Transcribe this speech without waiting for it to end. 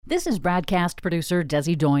This is BradCast producer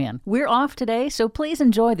Desi Doyen. We're off today, so please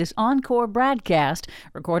enjoy this encore BradCast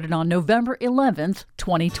recorded on November 11th,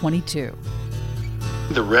 2022.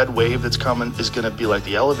 The red wave that's coming is going to be like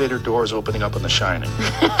the elevator doors opening up on The Shining.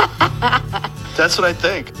 That's what I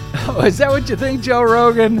think. Oh, is that what you think, Joe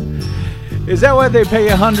Rogan? Is that why they pay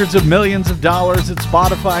you hundreds of millions of dollars at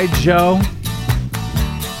Spotify, Joe?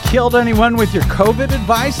 Killed anyone with your COVID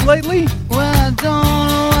advice lately? Well, I don't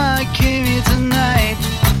know why I came here tonight.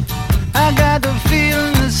 I got the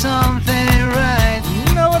feeling that something ain't right.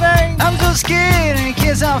 No, it ain't. I'm so scared in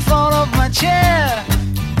case I fall off my chair.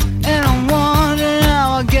 And I'm wondering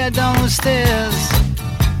how I'll get down the stairs.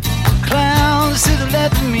 Clowns to the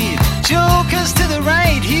left of me, jokers to the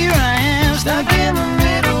right. Here I am, stuck in the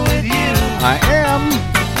middle with you. I am.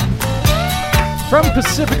 From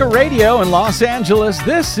Pacifica Radio in Los Angeles,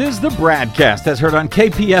 this is the BradCast, as heard on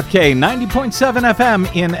KPFK 90.7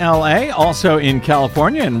 FM in LA, also in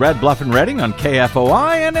California, in Red Bluff and Redding on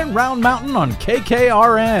KFOI, and in Round Mountain on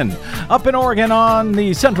KKRN. Up in Oregon on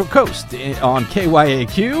the Central Coast on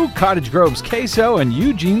KYAQ, Cottage Grove's KSO, and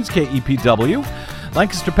Eugene's KEPW.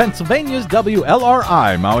 Lancaster, Pennsylvania's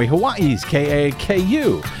WLRI, Maui, Hawaii's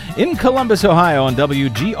KAKU. In Columbus, Ohio on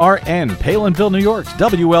WGRN, Palinville, New York's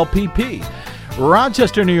WLPP.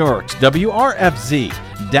 Rochester, New York's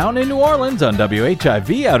WRFZ, down in New Orleans on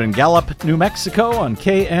WHIV, out in Gallup, New Mexico on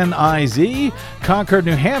KNIZ, Concord,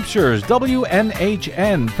 New Hampshire's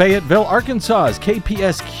WNHN, Fayetteville, Arkansas's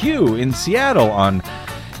KPSQ, in Seattle on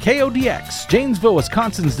KODX, Janesville,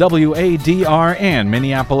 Wisconsin's WADR, and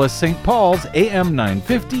Minneapolis, St. Paul's AM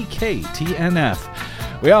 950 KTNF.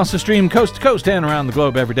 We also stream coast to coast and around the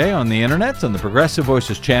globe every day on the internet, on the Progressive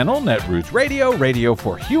Voices channel, Netroots Radio, Radio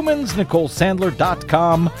for Humans,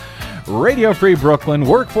 NicoleSandler.com, Radio Free Brooklyn,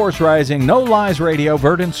 Workforce Rising, No Lies Radio,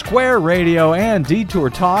 Verdant Square Radio, and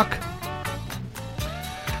Detour Talk.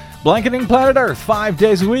 Blanketing Planet Earth 5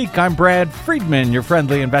 days a week. I'm Brad Friedman, your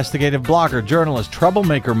friendly investigative blogger, journalist,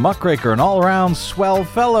 troublemaker, muckraker, and all-around swell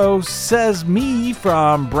fellow, says me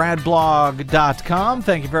from bradblog.com.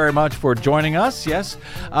 Thank you very much for joining us. Yes,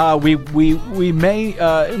 we may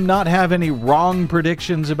not have any wrong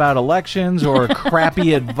predictions about elections or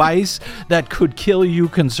crappy advice that could kill you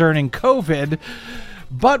concerning COVID,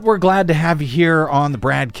 but we're glad to have you here on the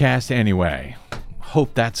BradCast anyway.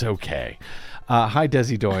 Hope that's okay. Hi,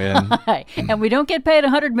 Desi Doyen. Hi. And we don't get paid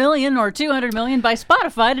 $100 million or $200 million by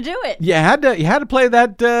Spotify to do it. You had to play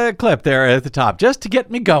that clip there at the top just to get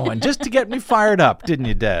me going, just to get me fired up, didn't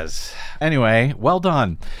you, Des? Anyway, well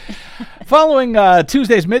done. Following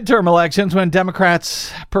Tuesday's midterm elections, when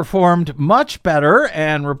Democrats performed much better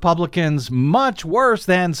and Republicans much worse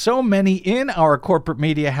than so many in our corporate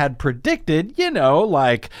media had predicted,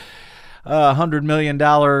 like $100 million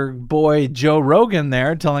boy Joe Rogan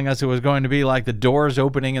there telling us it was going to be like the doors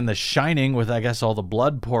opening in The Shining with, I guess, all the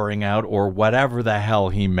blood pouring out or whatever the hell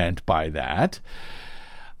he meant by that.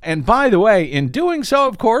 And by the way, in doing so,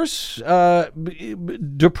 of course,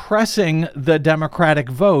 depressing the Democratic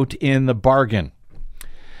vote in the bargain.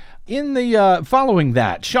 In the following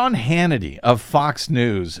that, Sean Hannity of Fox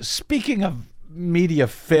News, speaking of media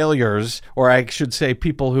failures, or I should say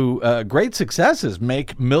people who great successes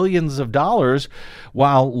make millions of dollars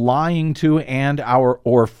while lying to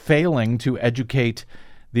or failing to educate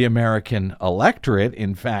the American electorate.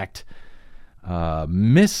 In fact,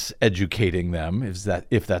 miseducating them,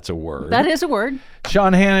 if that's a word. That is a word.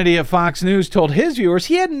 Sean Hannity of Fox News told his viewers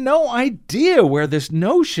he had no idea where this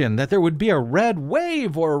notion that there would be a red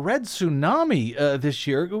wave or a red tsunami this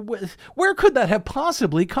year, where could that have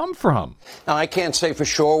possibly come from? Now, I can't say for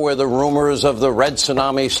sure where the rumors of the red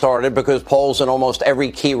tsunami started, because polls in almost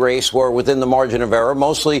every key race were within the margin of error,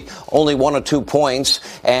 mostly only 1 or 2 points,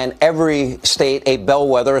 and every state a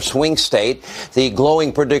bellwether, a swing state. The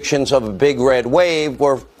glowing predictions of a big red wave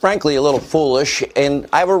were, frankly, a little foolish, and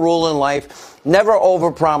I have a rule in life: never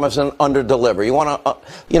overpromise and underdeliver. You want to,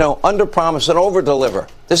 underpromise and overdeliver.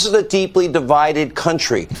 This is a deeply divided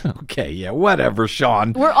country. Okay, yeah, whatever,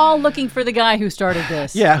 Sean. We're all looking for the guy who started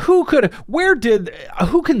this. Yeah, who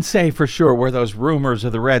can say for sure where those rumors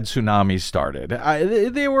of the red tsunami started?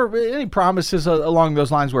 Any promises along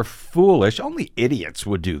those lines were foolish. Only idiots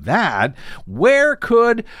would do that. Where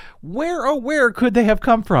could they have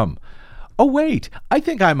come from? Oh, wait, I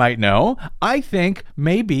think I might know. I think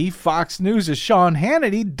maybe Fox News' Sean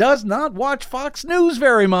Hannity does not watch Fox News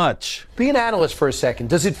very much. Be an analyst for a second.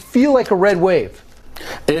 Does it feel like a red wave?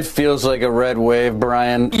 It feels like a red wave,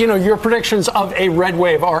 Brian. You know, your predictions of a red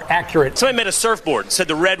wave are accurate. Somebody made a surfboard and said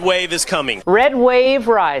the red wave is coming. Red wave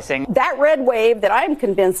rising. That red wave that I'm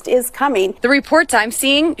convinced is coming. The reports I'm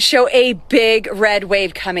seeing show a big red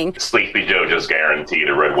wave coming. Sleepy Joe just guaranteed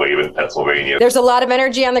a red wave in Pennsylvania. There's a lot of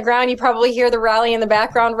energy on the ground. You probably hear the rally in the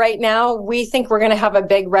background right now. We think we're going to have a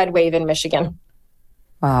big red wave in Michigan.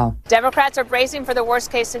 Wow. Democrats are bracing for the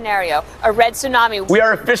worst case scenario, a red tsunami. We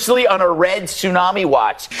are officially on a red tsunami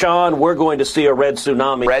watch. Sean, we're going to see a red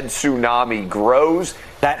tsunami. Red tsunami grows.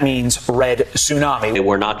 That means red tsunami. And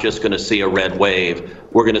we're not just going to see a red wave.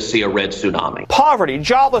 We're going to see a red tsunami. Poverty,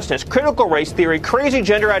 joblessness, critical race theory, crazy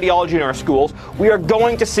gender ideology in our schools. We are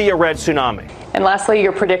going to see a red tsunami. And lastly,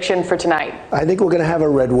 your prediction for tonight. I think we're going to have a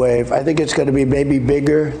red wave. I think it's going to be maybe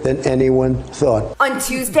bigger than anyone thought. On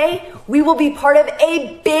Tuesday, we will be part of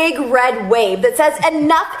a big red wave that says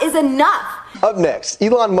enough is enough. Up next,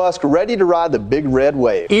 Elon Musk ready to ride the big red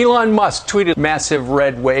wave. Elon Musk tweeted massive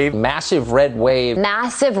red wave. Massive red wave.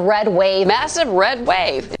 Massive red wave. Massive red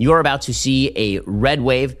wave. You're about to see a red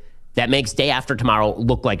wave that makes day after tomorrow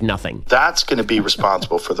look like nothing. That's going to be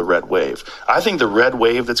responsible for the red wave. I think the red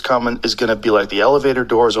wave that's coming is going to be like the elevator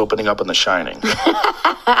doors opening up in The Shining.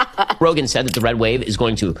 Rogan said that the red wave is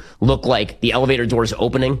going to look like the elevator doors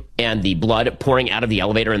opening and the blood pouring out of the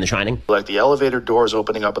elevator in The Shining. Like the elevator doors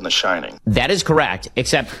opening up in The Shining. That is correct,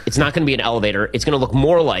 except it's not going to be an elevator. It's going to look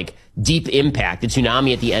more like Deep Impact, the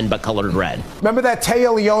tsunami at the end, but colored red. Remember that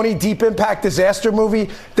Taya Leone Deep Impact disaster movie?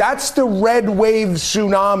 That's the red wave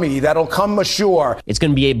tsunami that'll come ashore. It's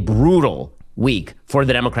going to be a brutal week for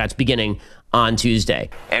the Democrats beginning on Tuesday.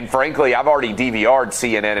 And frankly, I've already DVR'd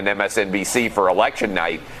CNN and MSNBC for election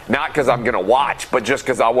night, not because I'm going to watch, but just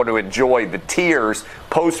because I want to enjoy the tears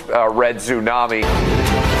post-red tsunami.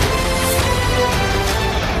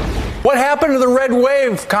 What happened to the red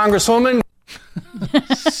wave, Congresswoman?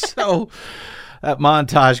 So, that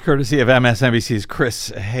montage courtesy of MSNBC's Chris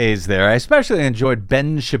Hayes there. I especially enjoyed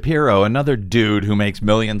Ben Shapiro, another dude who makes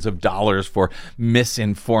millions of dollars for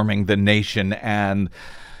misinforming the nation and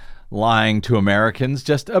lying to Americans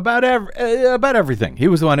just about everything. He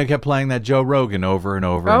was the one who kept playing that Joe Rogan over and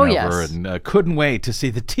over and over, and couldn't wait to see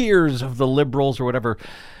the tears of the liberals or whatever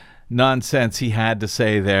nonsense he had to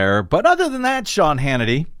say there. But other than that, Sean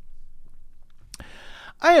Hannity,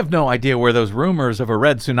 I have no idea where those rumors of a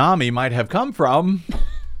red tsunami might have come from.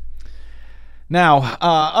 Now,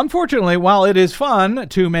 unfortunately, while it is fun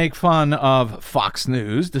to make fun of Fox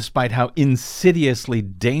News, despite how insidiously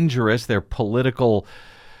dangerous their political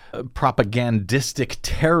propagandistic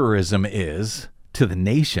terrorism is to the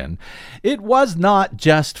nation, it was not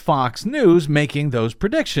just Fox News making those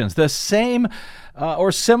predictions. The same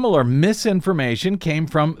or similar misinformation came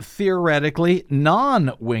from theoretically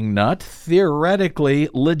non-wingnut, theoretically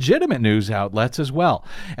legitimate news outlets as well.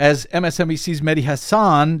 As MSNBC's Mehdi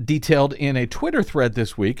Hassan detailed in a Twitter thread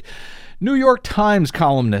this week, New York Times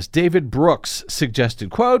columnist David Brooks suggested,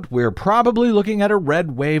 quote, "We're probably looking at a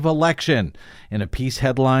red wave election," in a piece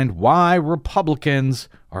headlined, "Why Republicans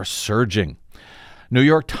Are Surging." New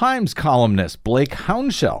York Times columnist Blake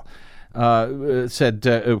Hounshell said,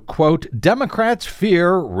 quote, "Democrats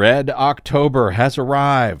fear Red October has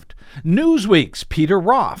arrived." Newsweek's Peter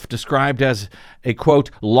Roth, described as a,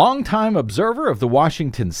 quote, "longtime observer of the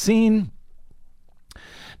Washington scene,"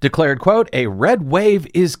 declared, quote, "A red wave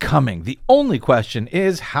is coming. The only question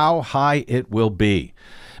is how high it will be."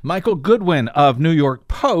 Michael Goodwin of New York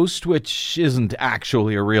Post, which isn't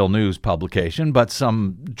actually a real news publication, but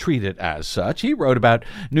some treat it as such, he wrote about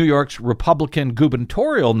New York's Republican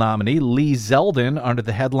gubernatorial nominee Lee Zeldin under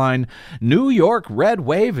the headline, "New York Red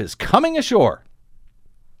Wave is Coming Ashore."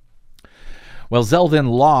 Well, Zeldin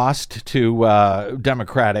lost to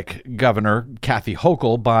Democratic Governor Kathy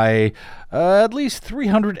Hochul by at least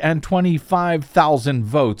 325,000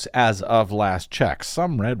 votes as of last check.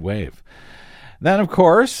 Some red wave. Then, of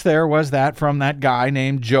course, there was that from that guy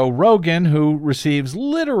named Joe Rogan, who receives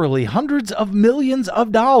literally hundreds of millions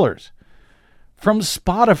of dollars from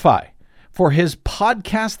Spotify for his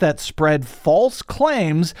podcast that spread false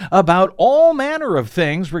claims about all manner of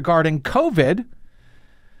things regarding COVID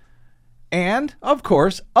and, of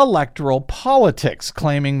course, electoral politics,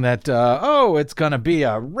 claiming that, it's going to be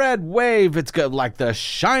a red wave. It's like The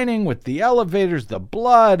Shining with the elevators, the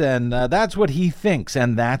blood, and that's what he thinks,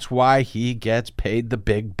 and that's why he gets paid the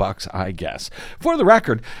big bucks, I guess. For the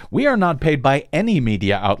record, we are not paid by any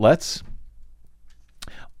media outlets,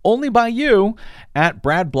 only by you at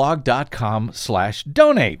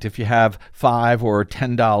bradblog.com/donate. If you have $5 or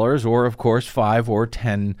 $10, or, of course, $5 or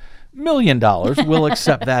 $10 million, we'll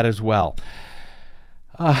accept that as well.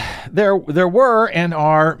 There were and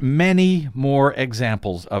are many more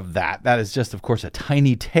examples of that. That is just, of course, a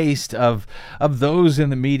tiny taste of those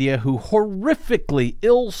in the media who horrifically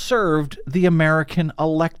ill-served the American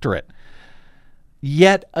electorate.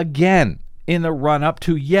 Yet again, in the run-up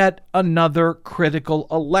to yet another critical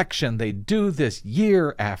election. They do this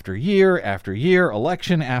year after year after year,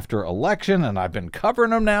 election after election, and I've been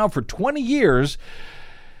covering them now for 20 years.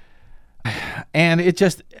 And it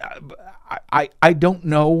just... I don't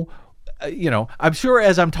know, I'm sure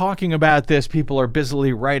as I'm talking about this, people are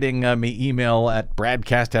busily writing me email at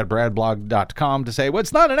bradcast@bradblog.com to say, well,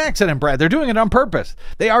 it's not an accident, Brad. They're doing it on purpose.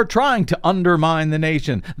 They are trying to undermine the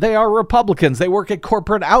nation. They are Republicans. They work at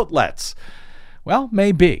corporate outlets. Well,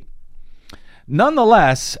 maybe.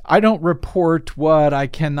 Nonetheless, I don't report what I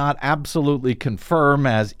cannot absolutely confirm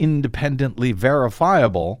as independently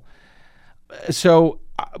verifiable. So,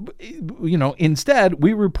 instead,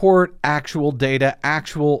 we report actual data,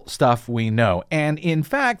 actual stuff we know. And in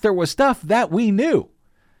fact, there was stuff that we knew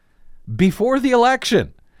before the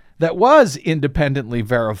election that was independently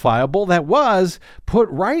verifiable, that was put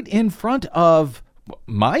right in front of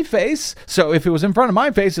my face. So if it was in front of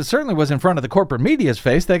my face, it certainly was in front of the corporate media's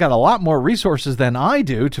face. They got a lot more resources than I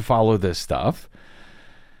do to follow this stuff.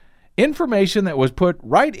 Information that was put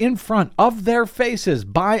right in front of their faces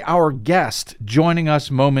by our guest joining us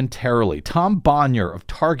momentarily, Tom Bonier of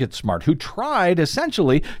TargetSmart, who tried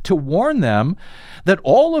essentially to warn them that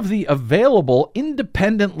all of the available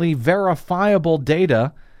independently verifiable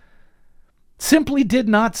data simply did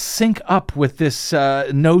not sync up with this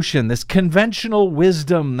notion, this conventional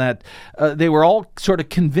wisdom that they were all sort of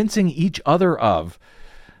convincing each other of.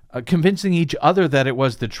 Convincing each other that it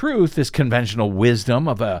was the truth, this conventional wisdom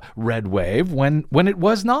of a red wave, when it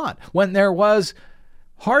was not, when there was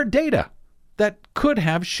hard data that could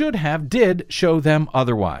have, should have, did show them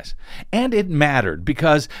otherwise. And it mattered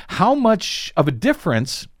because how much of a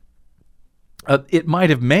difference it might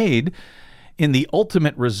have made in the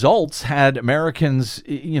ultimate results had Americans,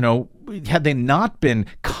 had they not been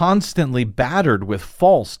constantly battered with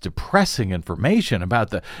false, depressing information about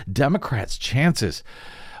the Democrats' chances.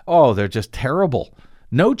 Oh, they're just terrible.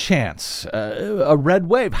 No chance. A red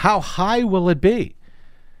wave. How high will it be?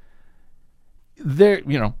 There,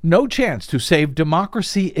 no chance to save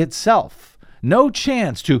democracy itself. No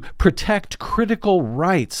chance to protect critical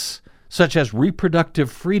rights, such as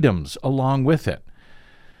reproductive freedoms, along with it.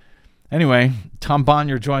 Anyway, Tom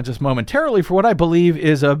Bonier joins us momentarily for what I believe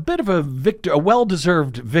is a bit of a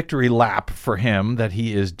well-deserved victory lap for him that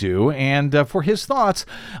he is due, and for his thoughts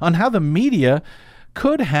on how the media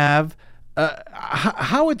could have,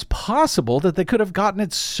 how it's possible that they could have gotten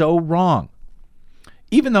it so wrong.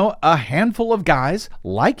 Even though a handful of guys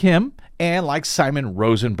like him and like Simon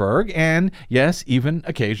Rosenberg, and yes, even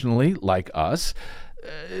occasionally like us,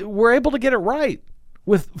 were able to get it right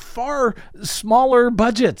with far smaller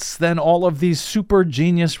budgets than all of these super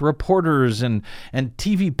genius reporters and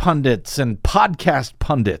TV pundits and podcast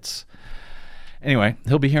pundits. Anyway,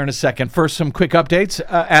 he'll be here in a second. First, some quick updates.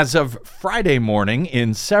 As of Friday morning,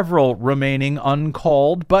 in several remaining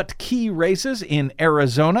uncalled but key races in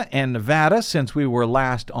Arizona and Nevada since we were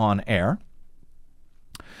last on air.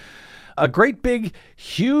 A great big,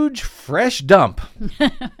 huge, fresh dump.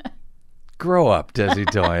 Grow up, Desi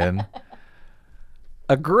Doyen.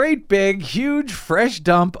 A great big, huge, fresh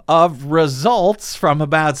dump of results from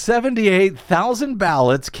about 78,000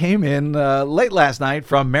 ballots came in late last night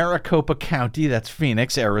from Maricopa County, that's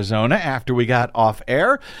Phoenix, Arizona, after we got off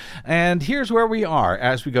air. And here's where we are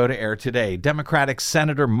as we go to air today. Democratic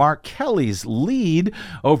Senator Mark Kelly's lead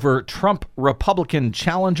over Trump Republican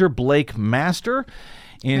challenger Blake Masters,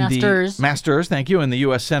 in the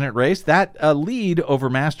U.S. Senate race. That lead over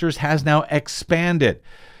Masters has now expanded.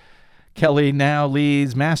 Kelly now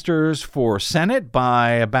leads Masters for Senate by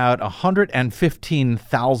about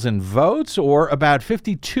 115,000 votes, or about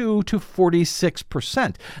 52 to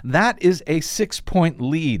 46%. That is a 6-point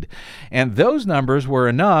lead. And those numbers were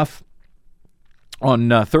enough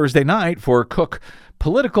on Thursday night for Cook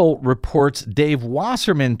Political Reports' Dave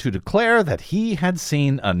Wasserman to declare that he had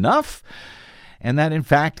seen enough, and that, in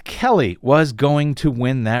fact, Kelly was going to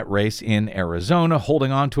win that race in Arizona,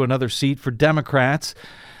 holding on to another seat for Democrats.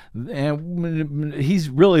 And he's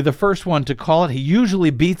really the first one to call it. He usually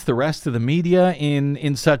beats the rest of the media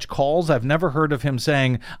in such calls. I've never heard of him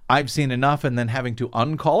saying, I've seen enough, and then having to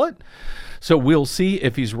uncall it. So we'll see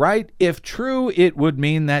if he's right. If true, it would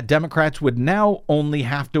mean that Democrats would now only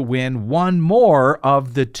have to win one more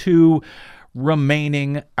of the two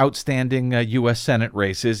remaining outstanding U.S. Senate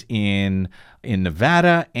races in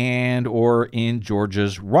Nevada and or in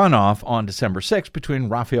Georgia's runoff on December 6th between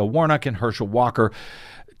Raphael Warnock and Herschel Walker,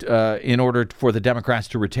 in order for the Democrats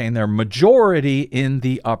to retain their majority in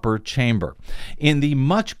the upper chamber. In the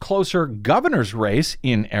much closer governor's race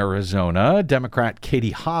in Arizona, Democrat Katie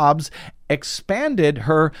Hobbs expanded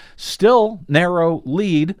her still narrow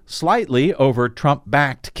lead slightly over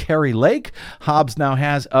Trump-backed Kari Lake. Hobbs now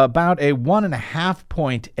has about a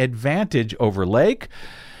 1.5-point advantage over Lake,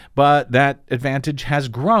 but that advantage has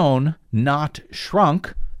grown, not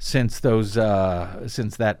shrunk, since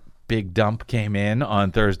that big dump came in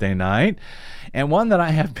on Thursday night, and one that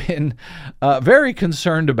I have been very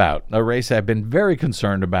concerned about, a race I've been very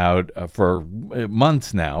concerned about for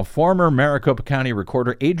months now. Former Maricopa County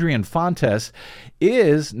Recorder Adrian Fontes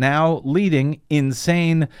is now leading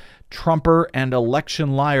insane Trumper and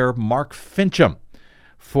election liar Mark Fincham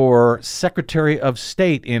for Secretary of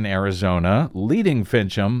State in Arizona, leading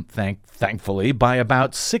Fincham, thankfully, by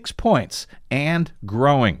about 6 points and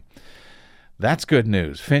growing. That's good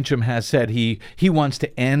news. Fincham has said he wants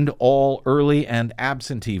to end all early and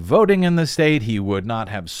absentee voting in the state. He would not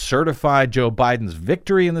have certified Joe Biden's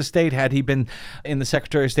victory in the state had he been in the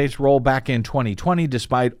Secretary of State's role back in 2020,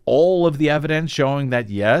 despite all of the evidence showing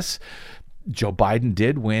that, yes, Joe Biden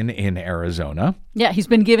did win in Arizona. Yeah, he's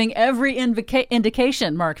been giving every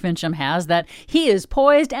indication, Mark Fincham has, that he is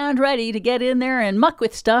poised and ready to get in there and muck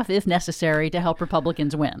with stuff if necessary to help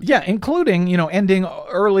Republicans win. Yeah, including, ending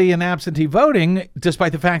early and absentee voting,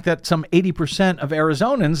 despite the fact that some 80% of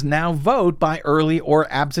Arizonans now vote by early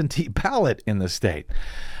or absentee ballot in the state.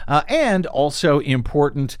 And also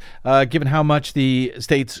important, given how much the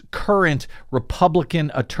state's current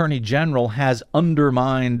Republican Attorney General has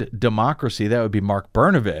undermined democracy. That would be Mark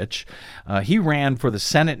Brnovich. He ran for the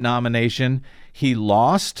Senate nomination. He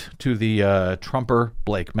lost to the Trumper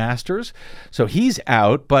Blake Masters, so he's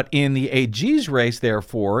out. But in the AG's race,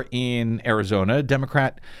 therefore, in Arizona,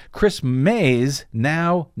 Democrat Chris Mays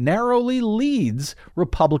now narrowly leads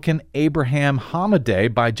Republican Abraham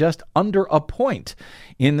Hamadeh by just under a point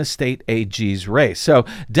in the state AG's race. So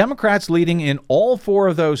Democrats leading in all four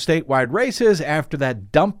of those statewide races after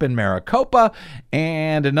that dump in Maricopa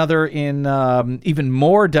and another in even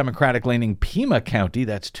more Democratic-leaning Pima County,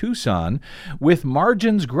 that's Tucson, with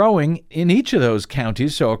margins growing in each of those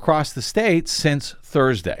counties, so across the state, since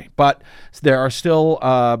Thursday. But there are still,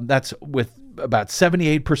 that's with about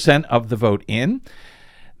 78% of the vote in.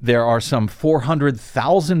 There are some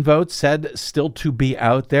 400,000 votes said still to be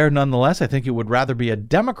out there. Nonetheless, I think you would rather be a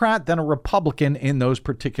Democrat than a Republican in those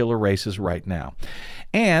particular races right now.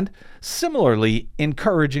 And similarly,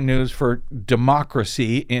 encouraging news for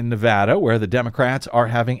democracy in Nevada, where the Democrats are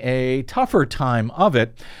having a tougher time of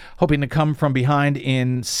it, hoping to come from behind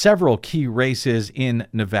in several key races in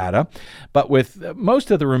Nevada. But with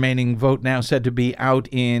most of the remaining vote now said to be out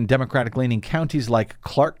in Democratic-leaning counties like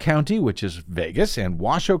Clark County, which is Vegas, and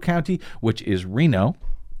Washoe County, which is Reno.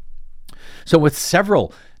 So with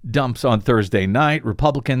several dumps on Thursday night,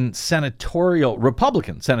 Republican senatorial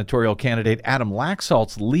candidate Adam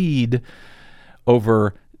Laxalt's lead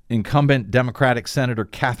over incumbent Democratic Senator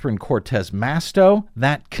Catherine Cortez Masto,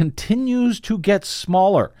 that continues to get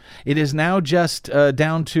smaller. It is now just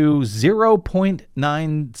down to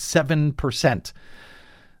 0.97%.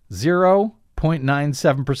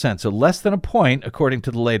 0.97%, so less than a point according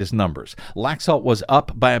to the latest numbers. Laxalt was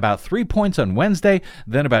up by about 3 points on Wednesday,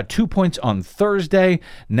 then about 2 points on Thursday,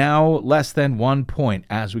 now less than 1 point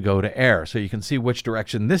as we go to air. So you can see which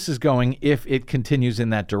direction this is going if it continues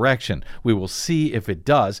in that direction. We will see if it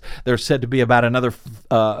does. There's said to be about another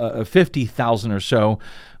 50,000 or so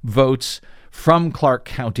votes from Clark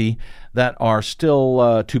County that are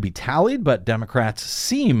still to be tallied, but Democrats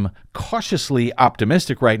seem cautiously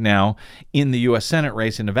optimistic right now in the U.S. Senate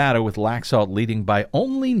race in Nevada, with Laxalt leading by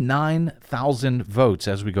only 9,000 votes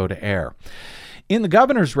as we go to air. In the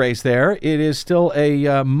governor's race there, it is still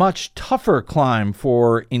a much tougher climb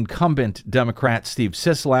for incumbent Democrat Steve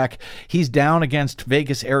Sisolak. He's down against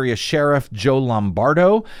Vegas area Sheriff Joe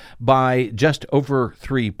Lombardo by just over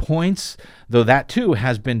 3 points, though that too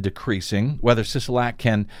has been decreasing. Whether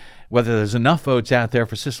there's enough votes out there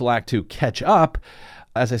for Sisolak to catch up,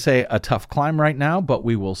 as I say, a tough climb right now, but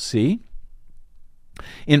we will see.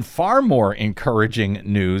 In far more encouraging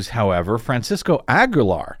news, however, Francisco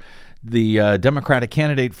Aguilar, the Democratic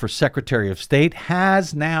candidate for Secretary of State,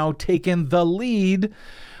 has now taken the lead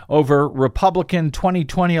over Republican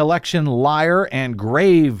 2020 election liar and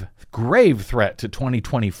grave threat to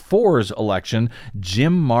 2024's election,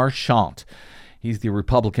 Jim Marchant. He's the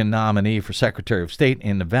Republican nominee for Secretary of State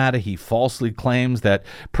in Nevada. He falsely claims that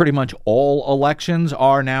pretty much all elections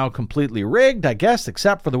are now completely rigged, I guess,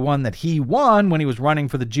 except for the one that he won when he was running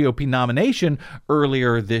for the GOP nomination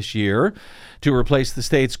earlier this year to replace the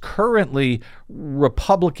state's currently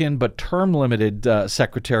Republican but term-limited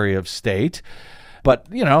Secretary of State. But,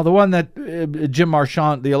 you know, the one that Jim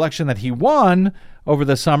Marchant, the election that he won over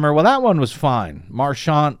the summer, well, that one was fine.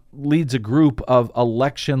 Marchant leads a group of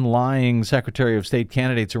election-lying Secretary of State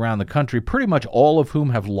candidates around the country, pretty much all of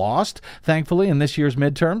whom have lost, thankfully, in this year's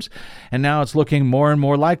midterms. And now it's looking more and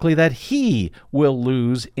more likely that he will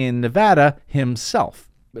lose in Nevada himself.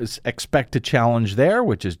 Expect a challenge there,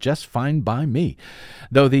 which is just fine by me.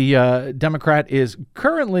 Though the Democrat is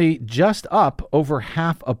currently just up over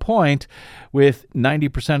half a point with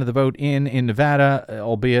 90% of the vote in Nevada,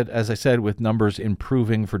 albeit, as I said, with numbers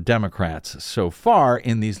improving for Democrats so far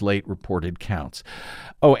in these late reported counts.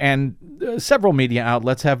 Oh, and several media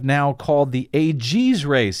outlets have now called the AG's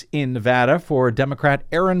race in Nevada for Democrat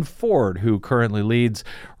Aaron Ford, who currently leads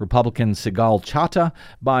Republican Sigal Chattah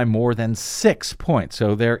by more than 6 points.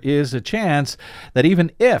 So there is a chance that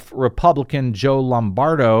even if Republican Joe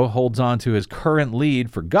Lombardo holds on to his current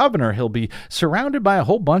lead for governor, he'll be surrounded by a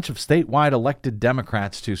whole bunch of statewide elected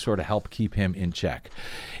Democrats to sort of help keep him in check.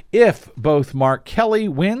 If both Mark Kelly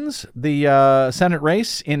wins the Senate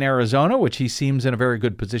race in Arizona, which he seems in a very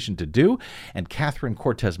good position to do, and Catherine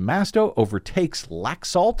Cortez Masto overtakes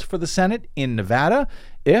Laxalt for the Senate in Nevada,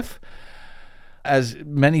 if, as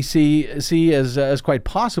many see as quite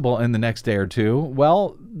possible in the next day or two,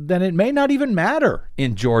 well, then it may not even matter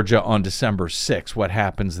in Georgia on December 6th what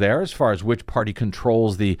happens there as far as which party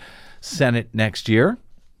controls the Senate next year.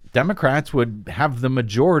 Democrats would have the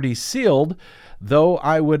majority sealed, though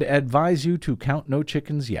I would advise you to count no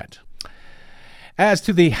chickens yet. As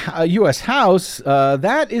to the U.S. House,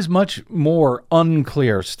 that is much more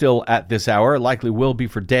unclear still at this hour. It likely will be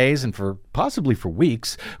for days and for possibly for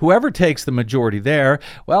weeks. Whoever takes the majority there,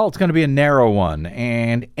 well, it's going to be a narrow one,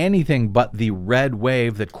 and anything but the red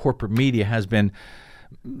wave that corporate media has been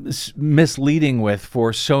misleading with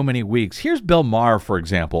for so many weeks. Here's Bill Maher, for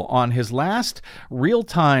example, on his last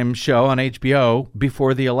real-time show on HBO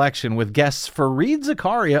before the election with guests Fareed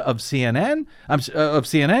Zakaria of CNN,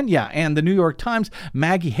 and the New York Times,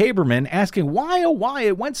 Maggie Haberman, asking why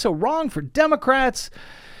it went so wrong for Democrats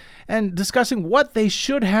and discussing what they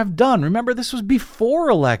should have done. Remember, this was before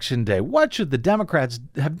Election Day. What should the Democrats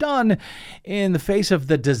have done in the face of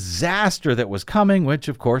the disaster that was coming, which,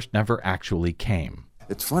 of course, never actually came?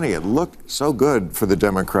 It's funny, it looked so good for the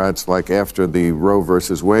Democrats, like after the Roe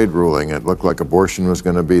versus Wade ruling. It looked like abortion was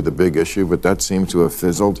going to be the big issue, but that seemed to have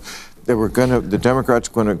fizzled. The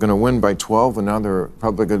Democrats were going to win by 12, and now the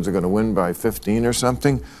Republicans are going to win by 15 or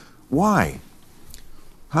something. Why?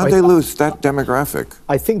 How'd they lose that demographic?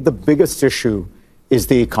 I think the biggest issue is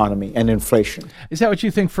the economy and inflation. Is that what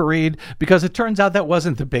you think, Fareed? Because it turns out that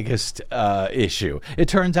wasn't the biggest issue. It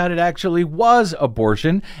turns out it actually was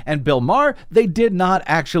abortion. And Bill Maher, they did not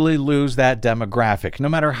actually lose that demographic. No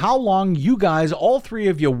matter how long you guys, all three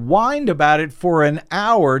of you, whined about it for an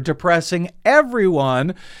hour, depressing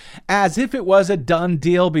everyone as if it was a done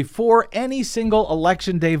deal before any single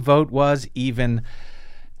Election Day vote was even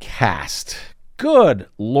cast. Good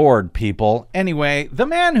Lord, people. Anyway, the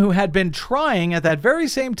man who had been trying at that very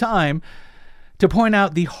same time to point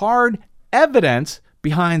out the hard evidence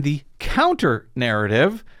behind the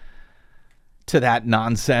counter-narrative to that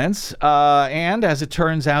nonsense, and as it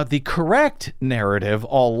turns out, the correct narrative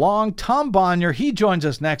all along, Tom Bonier, he joins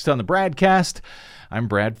us next on the BradCast. I'm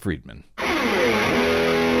Brad Friedman.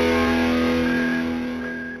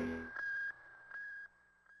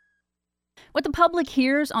 What the public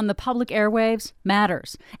hears on the public airwaves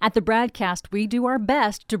matters. At the BradCast, we do our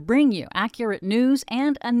best to bring you accurate news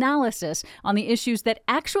and analysis on the issues that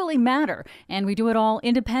actually matter, and we do it all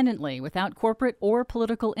independently, without corporate or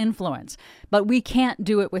political influence. But we can't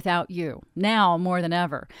do it without you, now more than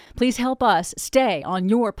ever. Please help us stay on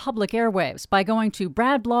your public airwaves by going to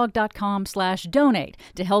bradblog.com/donate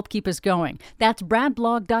to help keep us going. That's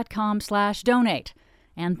bradblog.com/donate.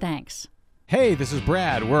 And thanks. Hey, this is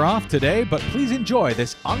Brad. We're off today, but please enjoy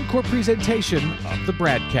this encore presentation of the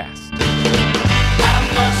BradCast. I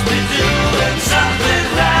must be doing something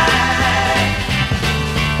right.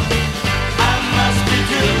 I must be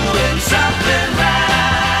doing something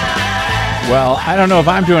right. Well, I don't know if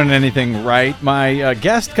I'm doing anything right. My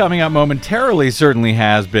guest coming up momentarily certainly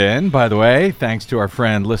has been. By the way, thanks to our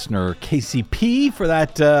friend listener KCP for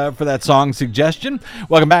that song suggestion.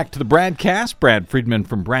 Welcome back to the BradCast. Brad Friedman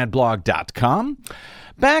from BradBlog.com.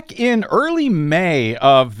 Back in early May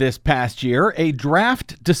of this past year, a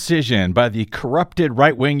draft decision by the corrupted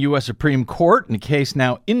right-wing U.S. Supreme Court, in a case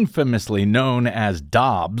now infamously known as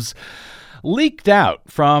Dobbs, leaked out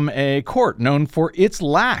from a court known for its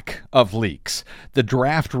lack of leaks. The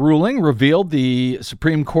draft ruling revealed the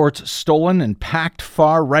Supreme Court's stolen and packed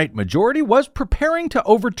far-right majority was preparing to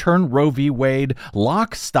overturn Roe v. Wade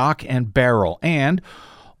lock, stock, and barrel, and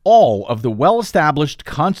all of the well-established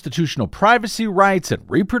constitutional privacy rights and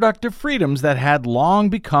reproductive freedoms that had long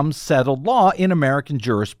become settled law in American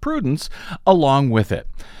jurisprudence along with it.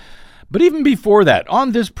 But even before that,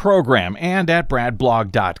 on this program and at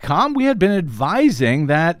BradBlog.com, we had been advising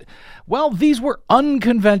that, well, these were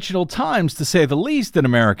unconventional times, to say the least, in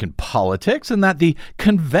American politics, and that the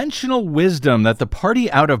conventional wisdom that the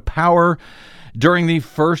party out of power during the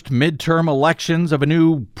first midterm elections of a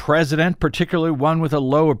new president, particularly one with a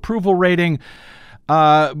low approval rating,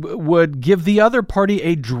 would give the other party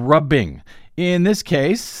a drubbing. In this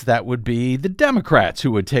case, that would be the Democrats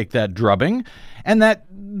who would take that drubbing, and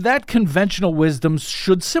that conventional wisdom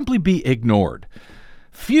should simply be ignored.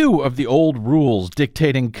 Few of the old rules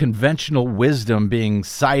dictating conventional wisdom being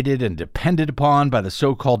cited and depended upon by the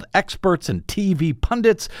so-called experts and TV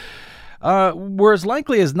pundits were as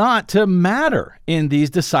likely as not to matter in these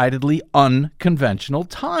decidedly unconventional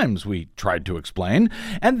times, we tried to explain.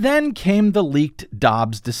 And then came the leaked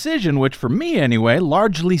Dobbs decision, which for me anyway,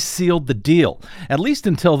 largely sealed the deal, at least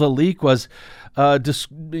until the leak was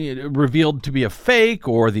revealed to be a fake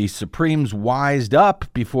or the Supremes wised up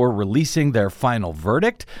before releasing their final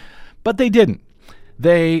verdict. But they didn't.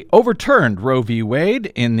 They overturned Roe v.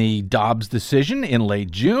 Wade in the Dobbs decision in late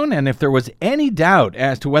June, and if there was any doubt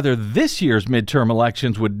as to whether this year's midterm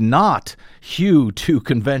elections would not hew to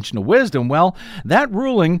conventional wisdom, well, that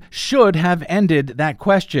ruling should have ended that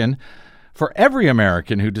question for every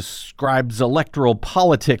American who describes electoral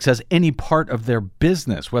politics as any part of their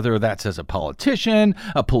business, whether that's as a politician,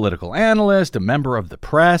 a political analyst, a member of the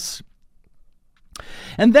press.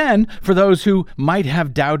 And then, for those who might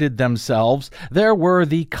have doubted themselves, there were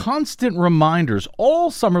the constant reminders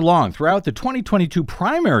all summer long throughout the 2022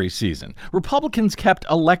 primary season. Republicans kept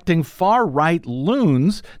electing far-right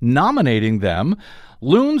loons, nominating them,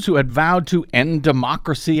 loons who had vowed to end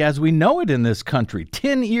democracy as we know it in this country,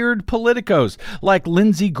 tin-eared politicos like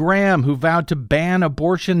Lindsey Graham, who vowed to ban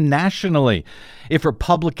abortion nationally if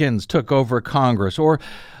Republicans took over Congress, or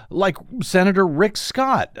like Senator Rick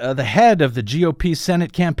Scott, the head of the GOP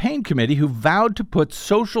Senate Campaign Committee, who vowed to put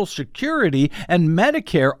Social Security and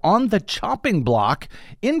Medicare on the chopping block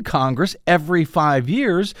in Congress every 5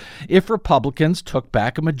 years if Republicans took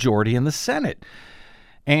back a majority in the Senate.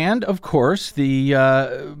 And, of course,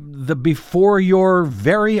 the before your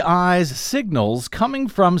very eyes signals coming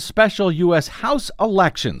from special U.S. House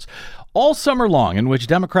elections all summer long, in which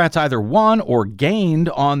Democrats either won or gained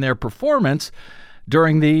on their performance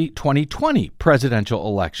during the 2020 presidential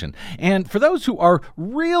election. And for those who are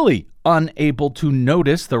really unable to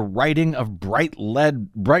notice the writing of bright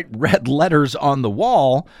red letters on the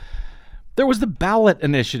wall, there was the ballot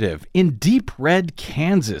initiative in deep red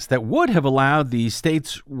Kansas that would have allowed the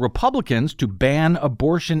state's Republicans to ban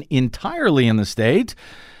abortion entirely in the state.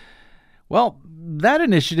 Well, that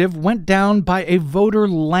initiative went down by a voter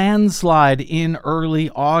landslide in early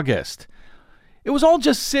August. It was all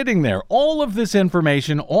just sitting there, all of this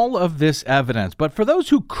information, all of this evidence. But for those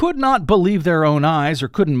who could not believe their own eyes or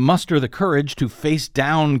couldn't muster the courage to face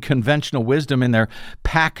down conventional wisdom in their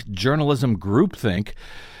pack journalism groupthink,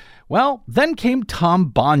 well, then came Tom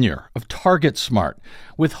Bonier of Target Smart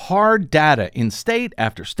with hard data in state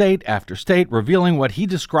after state after state, revealing what he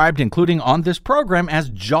described, including on this program, as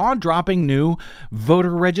jaw-dropping new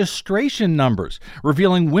voter registration numbers,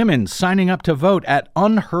 revealing women signing up to vote at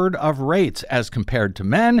unheard of rates as compared to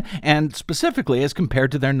men, and specifically as compared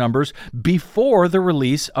to their numbers before the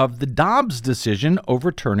release of the Dobbs decision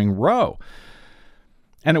overturning Roe.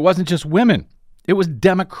 And it wasn't just women. It was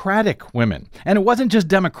Democratic women. And it wasn't just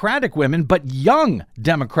Democratic women, but young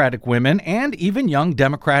Democratic women and even young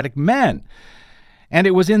Democratic men. And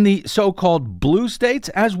it was in the so-called blue states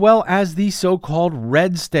as well as the so-called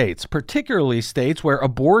red states, particularly states where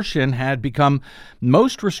abortion had become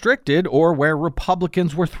most restricted or where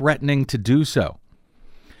Republicans were threatening to do so.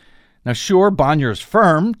 Now, sure, Bonier's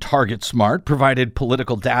firm, Target Smart, provided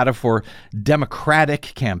political data for Democratic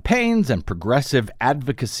campaigns and progressive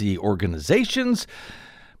advocacy organizations,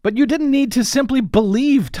 But you didn't need to simply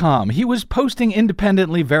believe Tom. He was posting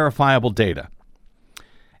independently verifiable data.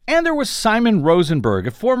 And there was Simon Rosenberg,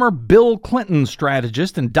 a former Bill Clinton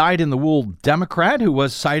strategist and dyed-in-the-wool Democrat who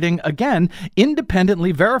was citing, again,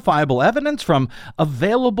 independently verifiable evidence from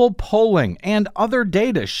available polling and other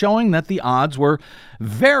data showing that the odds were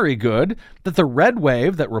very good that the red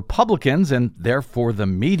wave that Republicans and therefore the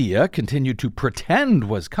media continued to pretend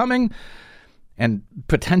was coming and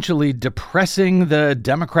potentially depressing the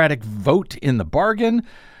Democratic vote in the bargain,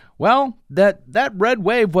 well, that red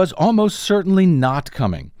wave was almost certainly not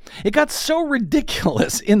coming. It got so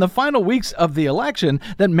ridiculous in the final weeks of the election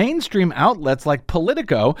that mainstream outlets like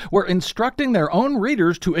Politico were instructing their own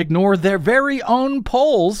readers to ignore their very own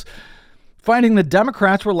polls, finding the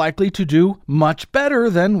Democrats were likely to do much better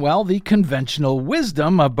than, well, the conventional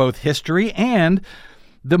wisdom of both history and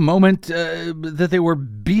the moment that they were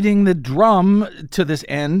beating the drum to this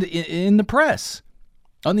end in the press,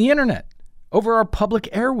 on the internet, over our public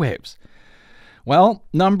airwaves. Well,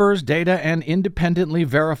 numbers, data, and independently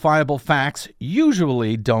verifiable facts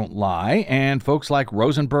usually don't lie, and folks like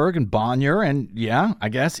Rosenberg and Bonier, and yeah, I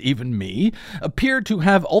guess even me, appear to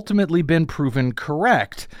have ultimately been proven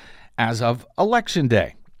correct as of Election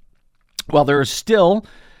Day. While there is still,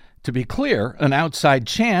 to be clear, an outside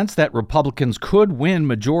chance that Republicans could win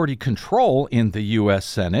majority control in the U.S.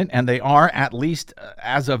 Senate, and they are, at least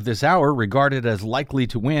as of this hour, regarded as likely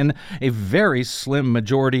to win a very slim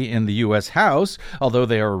majority in the U.S. House, although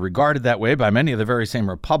they are regarded that way by many of the very same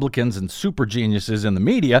Republicans and super geniuses in the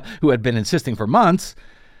media who had been insisting for months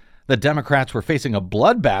that Democrats were facing a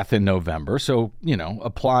bloodbath in November. So,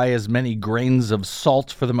 apply as many grains of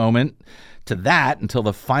salt for the moment to that until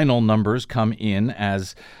the final numbers come in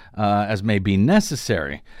as may be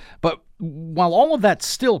necessary. But while all of that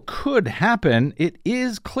still could happen, it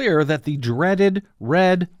is clear that the dreaded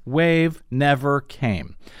red wave never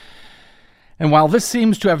came. And while this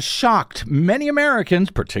seems to have shocked many Americans,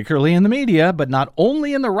 particularly in the media, but not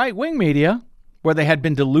only in the right-wing media, where they had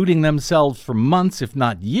been deluding themselves for months, if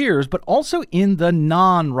not years, but also in the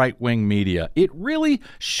non-right-wing media, it really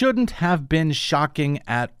shouldn't have been shocking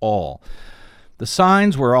at all. The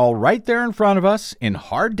signs were all right there in front of us in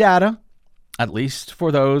hard data, at least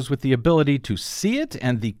for those with the ability to see it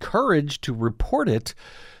and the courage to report it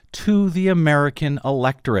to the American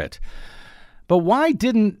electorate. But why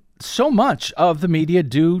didn't so much of the media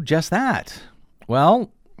do just that?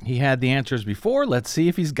 Well, he had the answers before. Let's see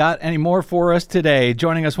if he's got any more for us today.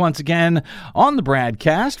 Joining us once again on the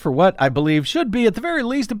BradCast for what I believe should be, at the very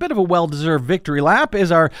least, a bit of a well-deserved victory lap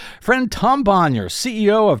is our friend Tom Bonier,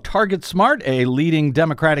 CEO of Target Smart, a leading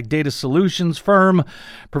Democratic data solutions firm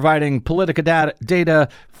providing political data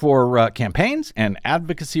for campaigns and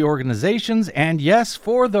advocacy organizations, and yes,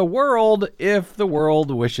 for the world, if the world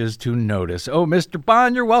wishes to notice. Oh, Mr.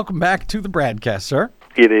 Bonier, welcome back to the BradCast, sir.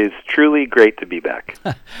 It is truly great to be back.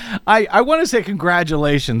 I want to say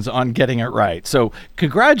congratulations on getting it right. So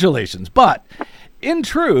congratulations. But in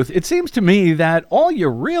truth, it seems to me that all you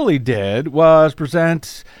really did was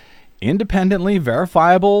present independently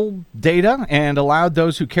verifiable data and allowed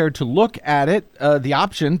those who cared to look at it the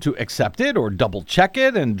option to accept it or double check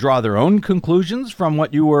it and draw their own conclusions from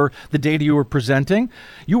the data you were presenting.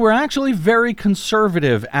 You were actually very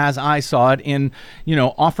conservative, as I saw it, in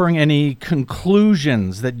offering any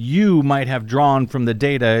conclusions that you might have drawn from the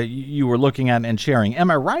data you were looking at and sharing. Am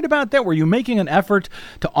I right about that? Were you making an effort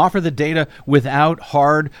to offer the data without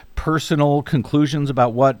hard personal conclusions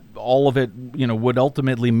about what all of it, would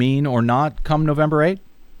ultimately mean or not come November 8th?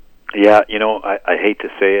 Yeah, I hate to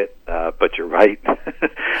say it, but you're right.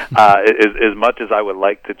 As much as I would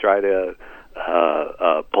like to try to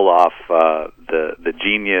pull off the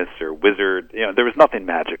genius or wizard, there was nothing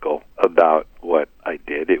magical about what I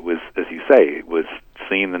did. It was, as you say, it was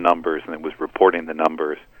seeing the numbers and it was reporting the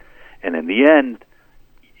numbers. And in the end,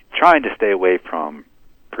 trying to stay away from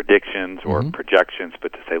predictions or projections,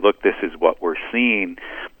 but to say, look, this is what we're seeing,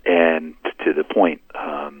 and to the point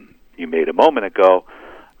you made a moment ago,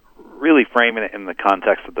 really framing it in the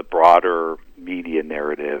context of the broader media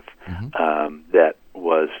narrative that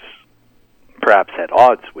was perhaps at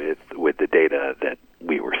odds with the data that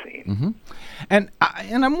we were seeing. And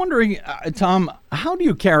I'm wondering, Tom, how do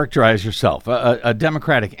you characterize yourself? A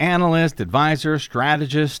Democratic analyst, advisor,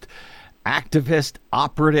 strategist, activist,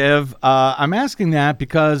 operative? I'm asking that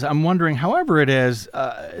because I'm wondering, however it is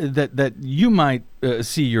that you might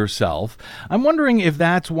see yourself, I'm wondering if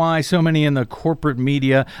that's why so many in the corporate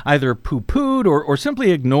media either poo-pooed or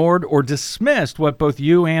simply ignored or dismissed what both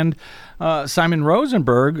you and Simon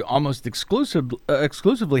Rosenberg almost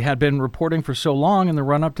exclusively had been reporting for so long in the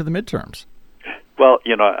run-up to the midterms. Well,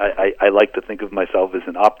 I like to think of myself as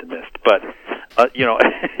an optimist, but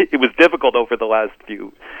it was difficult over the last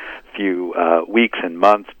few weeks and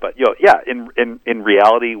months. But in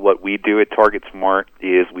reality, what we do at Target Smart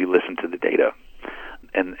is we listen to the data,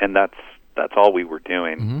 and that's all we were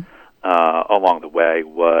doing along the way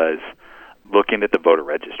was looking at the voter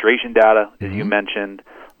registration data, as you mentioned,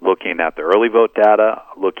 looking at the early vote data,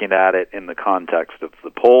 looking at it in the context of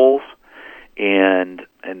the polls, and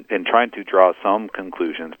trying to draw some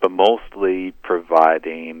conclusions, but mostly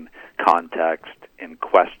providing context and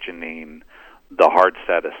questioning the hard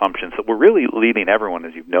set assumptions that were really leading everyone,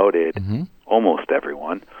 as you've noted, almost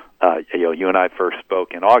everyone. You and I first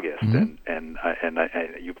spoke in August, and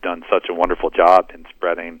you've done such a wonderful job in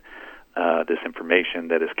spreading this information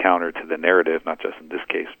that is counter to the narrative, not just in this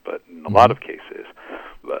case, but in a lot of cases.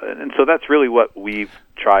 And so that's really what we've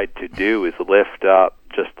tried to do, is lift up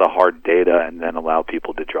just the hard data and then allow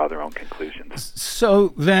people to draw their own conclusions. So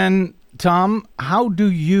then, Tom, how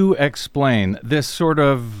do you explain this sort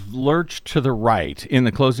of lurch to the right in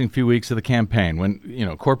the closing few weeks of the campaign when,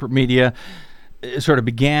 corporate media sort of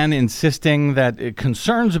began insisting that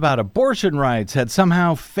concerns about abortion rights had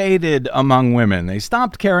somehow faded among women? They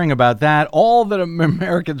stopped caring about that. All that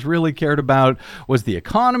Americans really cared about was the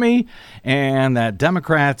economy, and that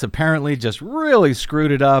Democrats apparently just really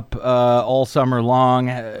screwed it up all summer long,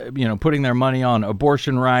 putting their money on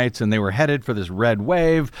abortion rights, and they were headed for this red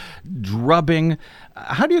wave, drubbing.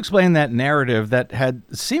 How do you explain that narrative that had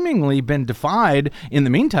seemingly been defied in the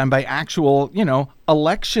meantime by actual,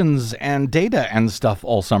 elections and data and stuff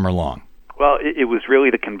all summer long? Well, it was really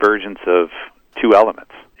the convergence of two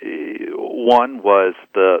elements. One was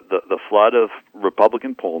the flood of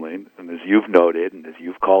Republican polling, and as you've noted, and as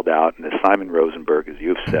you've called out, and as Simon Rosenberg, as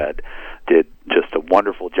you've said, did just a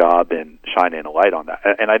wonderful job in shining a light on that.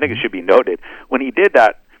 And I think it should be noted, when he did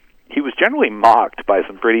that, he was generally mocked by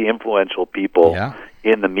some pretty influential people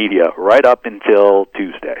in the media right up until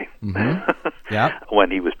Tuesday, when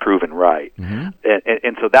he was proven right.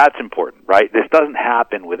 And so that's important, right? This doesn't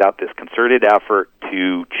happen without this concerted effort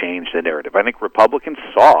to change the narrative. I think Republicans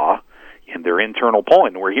saw in their internal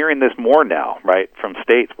polling, and we're hearing this more now, right, from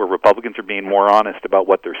states where Republicans are being more honest about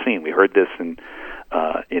what they're seeing. We heard this in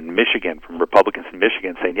Michigan, from Republicans in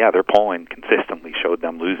Michigan, saying, their polling consistently showed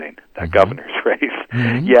them losing that governor's race.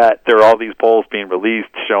 Yet there are all these polls being released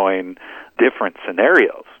showing different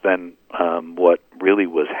scenarios than what really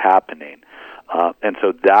was happening. And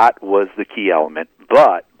so that was the key element.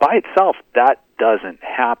 But by itself, that doesn't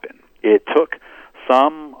happen. It took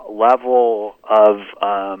some level of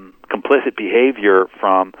complicit behavior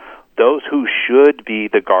from those who should be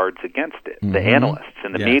the guards against it, the analysts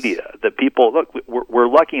and the media, the people. Look, we're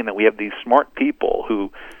lucky in that we have these smart people who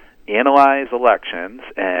analyze elections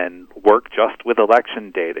and work just with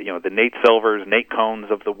election data. The Nate Silvers, Nate Cohns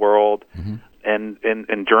of the world, and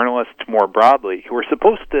journalists more broadly, who are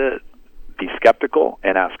supposed to be skeptical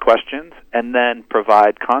and ask questions and then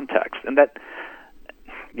provide context. And that,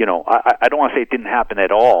 I don't want to say it didn't happen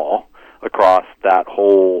at all across that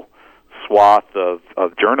whole swath of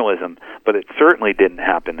journalism, but it certainly didn't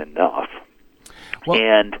happen enough.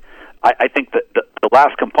 And I think that the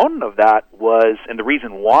last component of that was, and the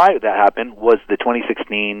reason why that happened, was the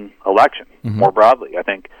 2016 election more broadly. I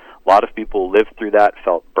think a lot of people who lived through that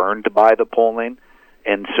felt burned by the polling,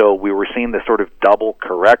 and so we were seeing this sort of double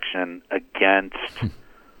correction against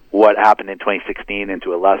what happened in 2016 and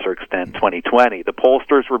to a lesser extent 2020. The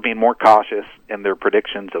pollsters were being more cautious in their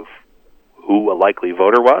predictions of who a likely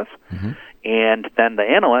voter was, and then the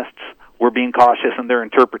analysts were being cautious in their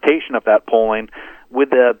interpretation of that polling,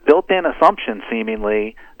 with a built-in assumption,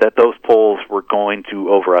 seemingly, that those polls were going to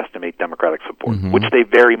overestimate Democratic support, which they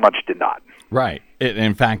very much did not. Right.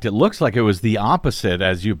 In fact, it looks like it was the opposite,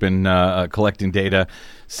 as you've been collecting data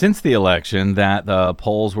since the election, that the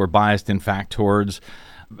polls were biased, in fact, towards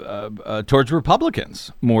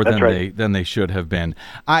Republicans more than they should have been.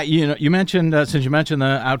 You mentioned, since you mentioned the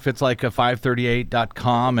outfits like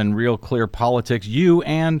 538.com and Real Clear Politics, you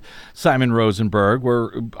and Simon Rosenberg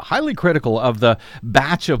were highly critical of the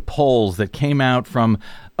batch of polls that came out from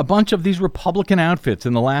a bunch of these Republican outfits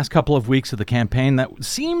in the last couple of weeks of the campaign that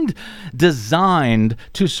seemed designed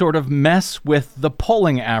to sort of mess with the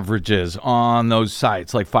polling averages on those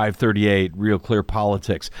sites like 538, Real Clear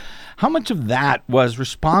Politics. How much of that was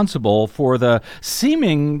responsible for the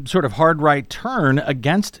seeming sort of hard right turn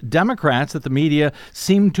against Democrats that the media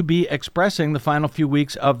seemed to be expressing the final few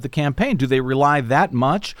weeks of the campaign? Do they rely that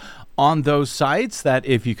much on those sites that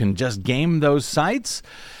if you can just game those sites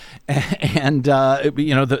and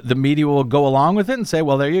the media will go along with it and say,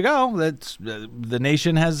 well, there you go, that's the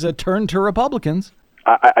nation has turned to Republicans?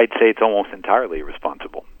 I'd say it's almost entirely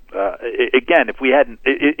irresponsible. Again,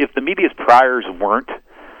 if the media's priors weren't,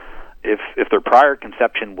 if their prior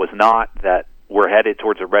conception was not that we're headed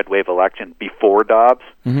towards a red wave election before Dobbs,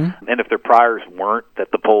 and if their priors weren't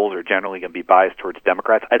that the polls are generally going to be biased towards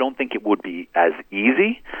Democrats, I don't think it would be as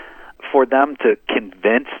easy for them to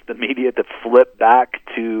convince the media to flip back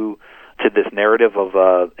to this narrative of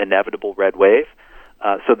an inevitable red wave.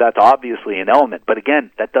 So that's obviously an element. But again,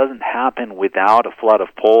 that doesn't happen without a flood of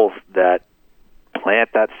polls that plant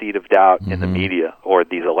that seed of doubt in the media or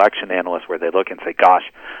these election analysts where they look and say, gosh,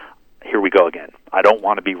 here we go again. I don't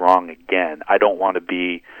want to be wrong again. I don't want to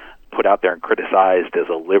be put out there and criticized as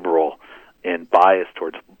a liberal and biased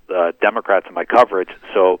towards Democrats in my coverage.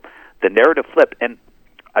 So the narrative flip, and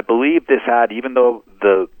I believe this had, even though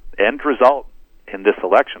the end result in this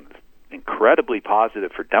election is incredibly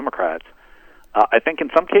positive for Democrats, I think in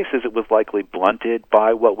some cases it was likely blunted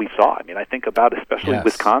by what we saw. I mean, I think about especially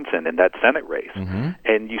Wisconsin in that Senate race.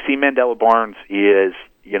 And you see Mandela Barnes is,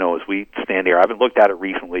 as we stand here, I haven't looked at it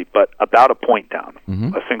recently, but about a point down,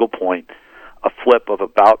 a single point, a flip of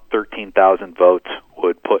about 13,000 votes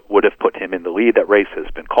would have put him in the lead. That race has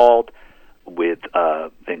been called with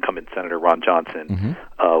the incumbent Senator Ron Johnson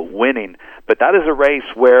winning. But that is a race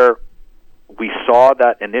where we saw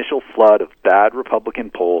that initial flood of bad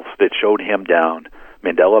Republican polls that showed him down,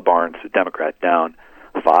 Mandela Barnes, the Democrat, down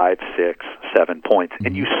 5, 6, 7 points.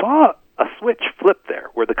 And you saw a switch flip there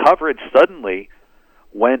where the coverage suddenly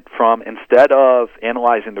went from, instead of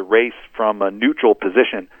analyzing the race from a neutral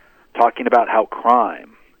position, talking about how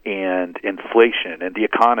crime and inflation and the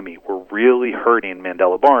economy were really hurting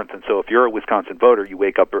Mandela Barnes. And so if you're a Wisconsin voter, you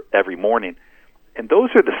wake up every morning, and those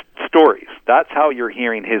are the stories. That's how you're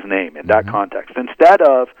hearing his name in that context. Instead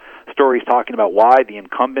of stories talking about why the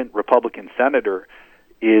incumbent Republican senator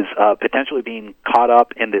is potentially being caught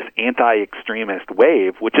up in this anti-extremist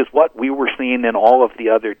wave, which is what we were seeing in all of the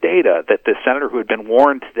other data, that the senator who had been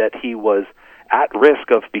warned that he was at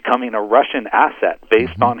risk of becoming a Russian asset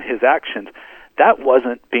based on his actions, that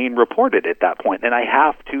wasn't being reported at that point. And I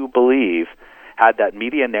have to believe, had that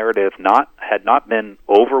media narrative had not been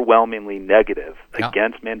overwhelmingly negative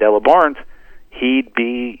against Mandela Barnes, he'd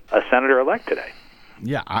be a senator-elect today.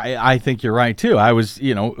 Yeah, I think you're right, too. I was,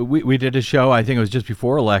 we did a show, I think it was just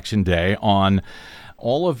before Election Day, on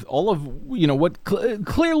all of what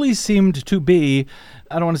clearly seemed to be,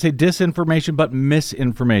 I don't want to say disinformation, but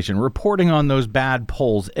misinformation, reporting on those bad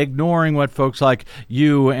polls, ignoring what folks like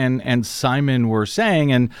you and Simon were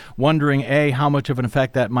saying, and wondering, A, how much of an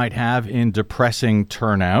effect that might have in depressing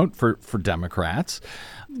turnout for Democrats.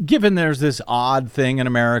 Given there's this odd thing in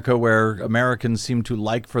America where Americans seem to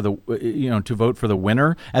like to vote for the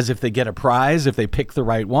winner as if they get a prize if they pick the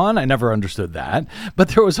right one. I never understood that. But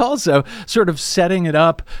there was also sort of setting it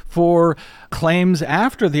up for claims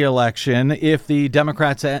after the election if the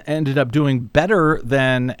Democrats ended up doing better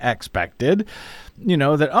than expected.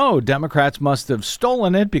 That, Democrats must have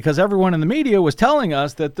stolen it because everyone in the media was telling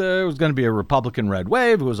us that there was going to be a Republican red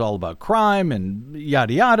wave. It was all about crime and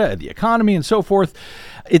yada, yada, the economy and so forth.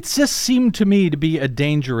 It just seemed to me to be a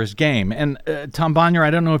dangerous game. And Tom Bonier,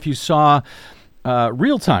 I don't know if you saw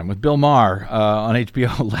Real Time with Bill Maher on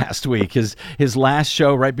HBO last week, his last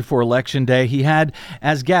show right before Election Day. He had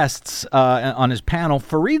as guests on his panel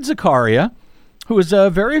Fareed Zakaria, who is a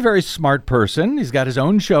very, very smart person. He's got his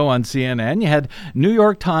own show on CNN. You had New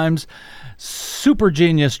York Times super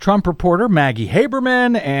genius Trump reporter Maggie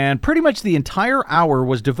Haberman, and pretty much the entire hour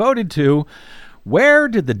was devoted to where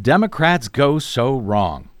did the Democrats go so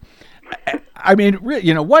wrong? I mean,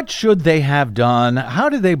 what should they have done? How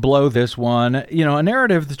did they blow this one? A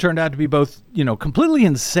narrative that turned out to be both, completely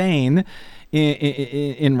insane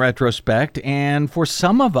in retrospect, and for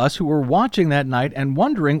some of us who were watching that night and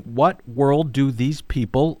wondering, what world do these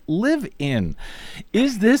people live in?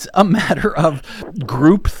 Is this a matter of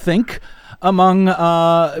groupthink among,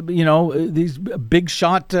 these big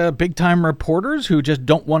shot, big time reporters who just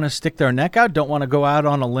don't want to stick their neck out, don't want to go out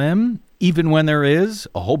on a limb, even when there is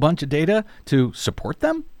a whole bunch of data to support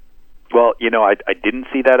them? Well, I didn't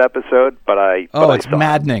see that episode, but I it's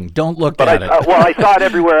maddening. Don't look at it. I saw it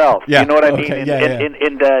everywhere else. Yeah. You know what I mean? Okay.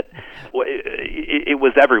 In that it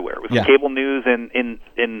was everywhere. It was cable news, and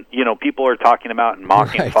people are talking about and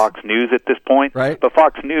mocking Fox News at this point. Right. But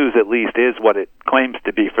Fox News at least is what it claims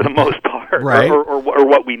to be for the most part, right. or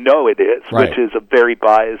what we know it is, right. which is a very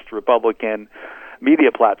biased Republican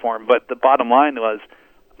media platform. But the bottom line was,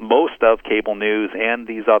 most of cable news and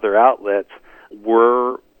these other outlets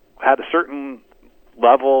had a certain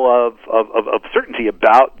level of certainty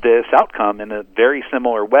about this outcome in a very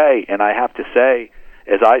similar way. And I have to say,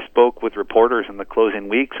 as I spoke with reporters in the closing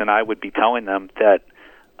weeks, and I would be telling them that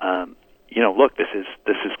look, this is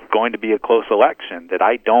going to be a close election, that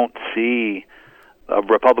I don't see a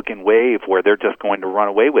Republican wave where they're just going to run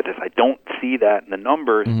away with this. I don't see that in the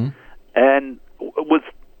numbers, and was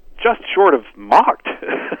just short of mocked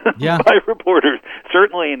by reporters.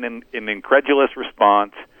 Certainly an incredulous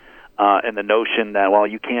response, and the notion that, well,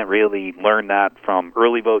 you can't really learn that from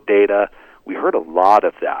early vote data. We heard a lot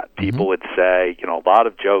of that. People would say, a lot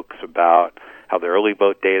of jokes about how the early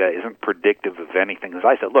vote data isn't predictive of anything. As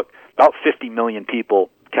I said, look, about 50 million people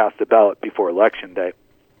cast a ballot before Election Day.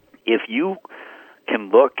 If you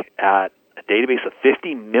can look at a database of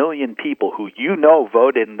 50 million people who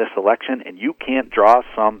voted in this election, and you can't draw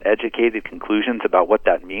some educated conclusions about what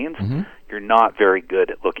that means, you're not very good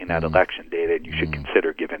at looking at election data, and you should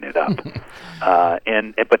consider giving it up.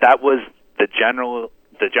 But that was the general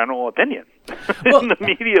opinion. Well, the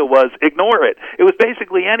media was ignore it. It was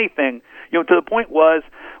basically anything. To the point was,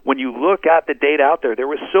 when you look at the data out there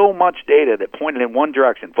was so much data that pointed in one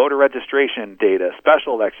direction: voter registration data,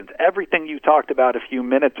 special elections, everything you talked about a few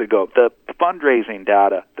minutes ago, the fundraising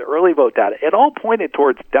data, the early vote data. It all pointed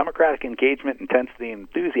towards Democratic engagement, intensity, and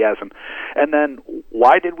enthusiasm. And then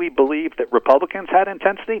why did we believe that Republicans had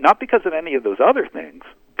intensity? Not because of any of those other things,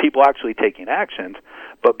 people actually taking actions,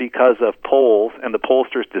 but because of polls and the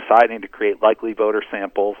pollsters deciding to create likely voter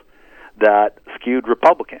samples that skewed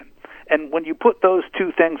Republican. And when you put those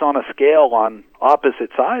two things on a scale on opposite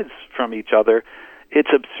sides from each other, it's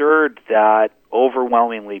absurd that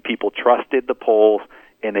overwhelmingly people trusted the polls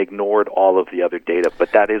and ignored all of the other data.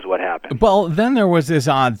 But that is what happened. Well, then there was this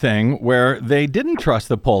odd thing where they didn't trust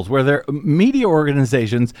the polls, where their media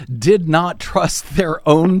organizations did not trust their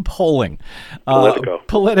own polling.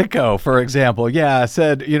 Politico, for example,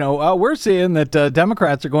 said, we're seeing that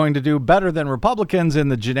Democrats are going to do better than Republicans in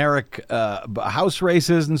the generic House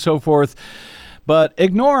races and so forth. But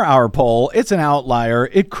ignore our poll. It's an outlier.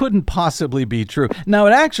 It couldn't possibly be true. Now,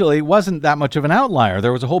 it actually wasn't that much of an outlier.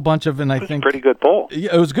 There was a whole bunch of, and I think... pretty good poll.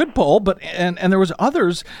 It was a good poll, but and there was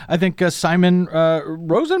others. I think Simon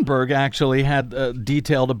Rosenberg actually had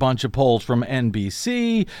detailed a bunch of polls from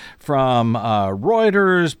NBC, from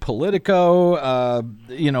Reuters, Politico, a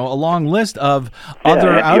long list of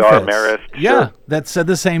other outfits. Marist, that said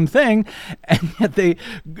the same thing, and yet they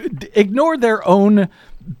ignored their own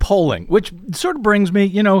polling, which sort of brings me,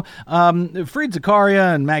 Fareed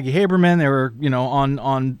Zakaria and Maggie Haberman, they were,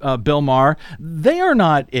 on Bill Maher. They are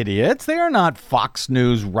not idiots. They are not Fox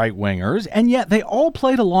News right-wingers, and yet they all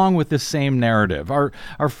played along with this same narrative.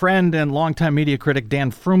 Our friend and longtime media critic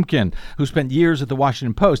Dan Frumkin, who spent years at the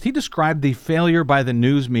Washington Post, he described the failure by the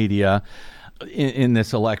news media in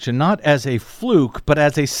this election not as a fluke, but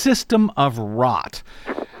as a system of rot,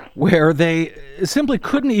 where they simply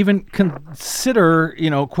couldn't even consider,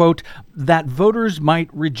 quote, that voters might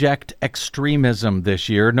reject extremism this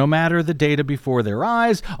year, no matter the data before their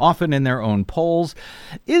eyes, often in their own polls.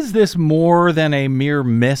 Is this more than a mere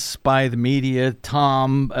miss by the media,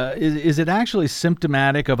 Tom? Is it actually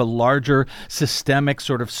symptomatic of a larger systemic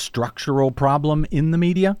sort of structural problem in the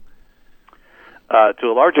media? To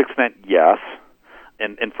a large extent, yes,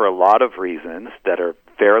 and for a lot of reasons that are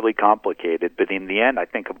fairly complicated, but in the end, I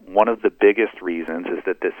think one of the biggest reasons is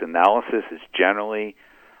that this analysis is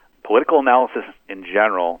political analysis in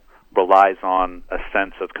general relies on a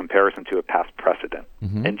sense of comparison to a past precedent.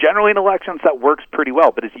 And generally in elections that works pretty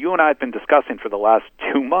well, but as you and I have been discussing for the last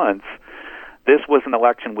 2 months, this was an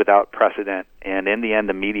election without precedent, and in the end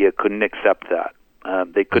the media couldn't accept that.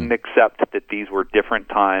 They couldn't accept that these were different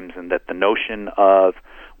times and that the notion of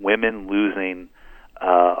women losing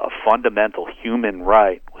a fundamental human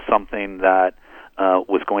right was something that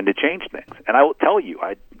was going to change things. And I will tell you,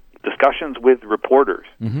 discussions with reporters,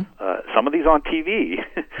 some of these on TV,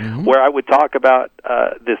 where I would talk about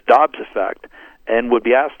this Dobbs effect and would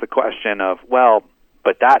be asked the question of, well,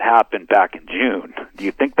 but that happened back in June. Do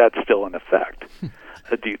you think that's still in effect?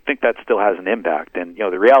 Do you think that still has an impact? And,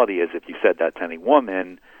 the reality is if you said that to any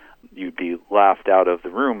woman, you'd be laughed out of the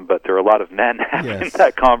room, but there are a lot of men having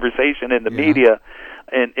that conversation in the media.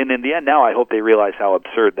 And in the end now, I hope they realize how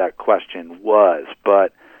absurd that question was.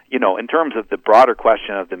 But, in terms of the broader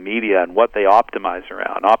question of the media and what they optimize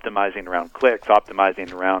around, optimizing around clicks,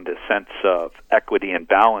 optimizing around a sense of equity and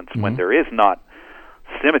balance when there is not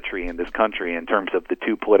symmetry in this country in terms of the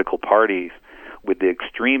two political parties with the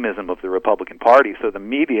extremism of the Republican Party. So the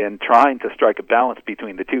media, in trying to strike a balance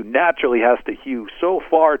between the two, naturally has to hew so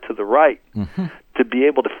far to the right to be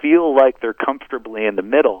able to feel like they're comfortably in the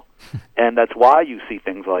middle. And that's why you see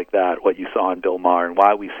things like that, what you saw in Bill Maher, and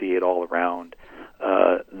why we see it all around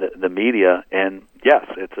the media. And yes,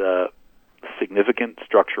 it's a significant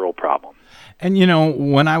structural problem. And,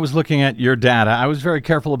 when I was looking at your data, I was very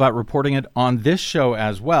careful about reporting it on this show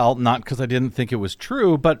as well, not because I didn't think it was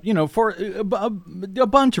true, but, for a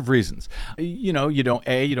bunch of reasons. You don't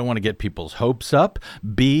want to get people's hopes up.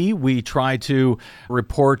 B, we try to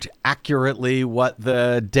report accurately what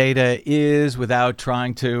the data is without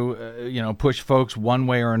trying to, push folks one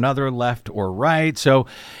way or another, left or right. So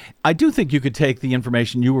I do think you could take the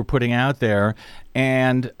information you were putting out there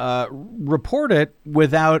and report it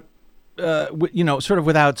without sort of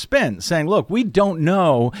without spin, saying, look, we don't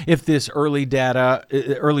know if this early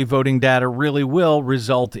voting data really will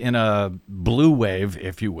result in a blue wave,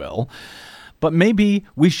 if you will. But maybe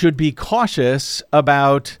we should be cautious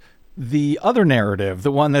about the other narrative,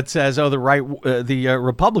 the one that says, the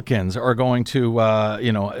Republicans are going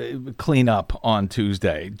to, clean up on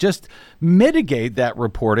Tuesday. Just mitigate that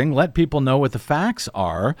reporting, let people know what the facts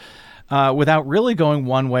are. Without really going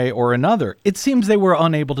one way or another. It seems they were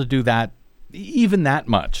unable to do that, even that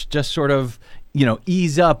much, just sort of,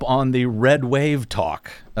 ease up on the red wave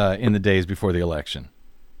talk in the days before the election.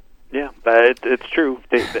 Yeah, but it's true.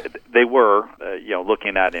 They were,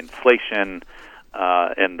 looking at inflation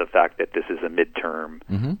and the fact that this is a midterm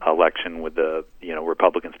election with the,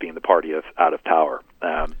 Republicans being the party out of power.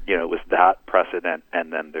 It was that precedent,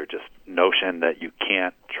 and then their just notion that you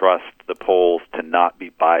can't trust the polls to not be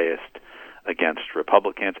biased against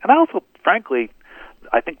Republicans. And also, frankly,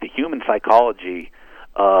 I think the human psychology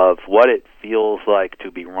of what it feels like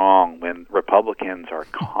to be wrong when Republicans are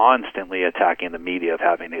constantly attacking the media of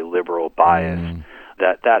having a liberal bias,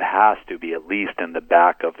 that has to be at least in the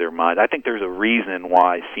back of their mind. I think there's a reason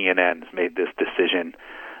why CNN's made this decision,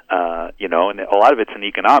 and a lot of it's an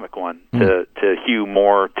economic one, to hew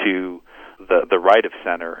more to the right of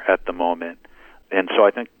center at the moment. And so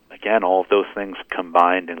I think, again, all of those things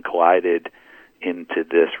combined and collided into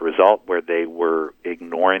this result where they were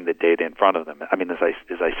ignoring the data in front of them. I mean, as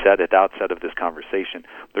I said at the outset of this conversation,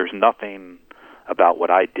 there's nothing about what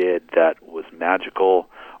I did that was magical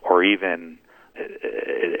or even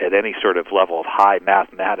at any sort of level of high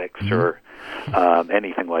mathematics or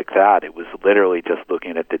anything like that. It was literally just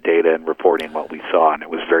looking at the data and reporting what we saw, and it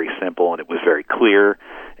was very simple and it was very clear.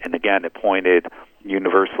 And again, it pointed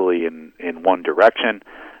universally in one direction.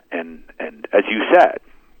 And as you said,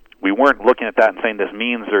 we weren't looking at that and saying this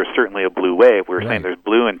means there's certainly a blue wave. We were saying there's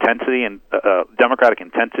blue intensity and Democratic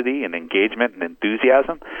intensity and engagement and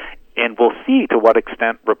enthusiasm, and we'll see to what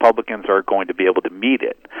extent Republicans are going to be able to meet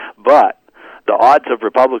it. But the odds of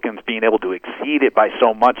Republicans being able to exceed it by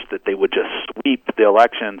so much that they would just sweep the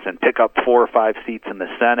elections and pick up 4 or 5 seats in the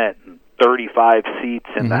Senate and 35 seats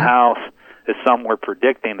in the House, as some were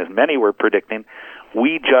predicting, as many were predicting,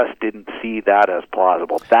 we just didn't see that as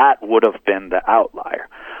plausible. That would have been the outlier.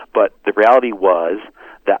 But the reality was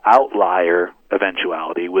the outlier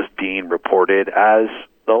eventuality was being reported as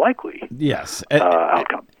the likely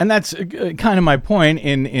outcome. And that's kind of my point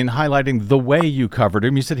in highlighting the way you covered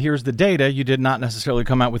him. You said, here's the data. You did not necessarily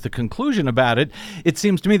come out with a conclusion about it. It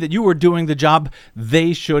seems to me that you were doing the job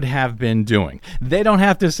they should have been doing. They don't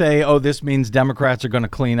have to say, this means Democrats are going to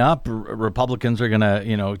clean up, Republicans are going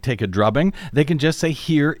to, take a drubbing. They can just say,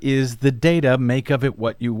 here is the data, make of it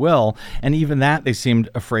what you will. And even that they seemed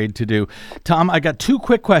afraid to do. Tom, I got 2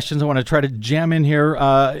 quick questions I want to try to jam in here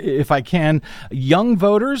if I can. Young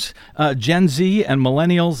voters, Gen Z and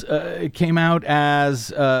millennials came out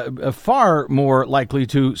as far more likely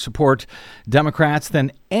to support Democrats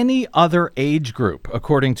than any other age group,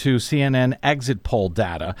 according to CNN exit poll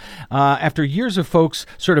data. After years of folks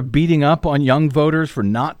sort of beating up on young voters for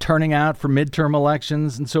not turning out for midterm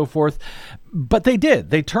elections and so forth, but they did.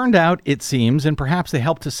 They turned out, it seems, and perhaps they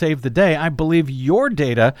helped to save the day. I believe your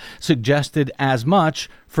data suggested as much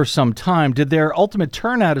for some time. Did their ultimate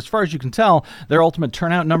turnout, as far as you can tell, their ultimate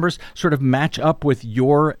turnout numbers sort of match up with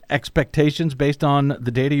your expectations based on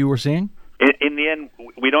the data you were seeing? In the end,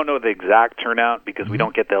 we don't know the exact turnout because we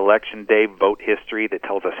don't get the election day vote history that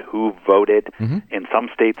tells us who voted in some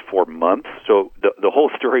states for months. So the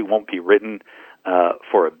whole story won't be written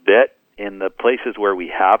for a bit. In the places where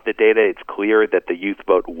we have the data, it's clear that the youth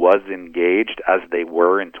vote was engaged as they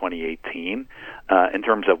were in 2018. In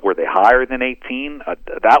terms of were they higher than 18,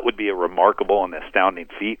 that would be a remarkable and astounding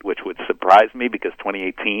feat, which would surprise me because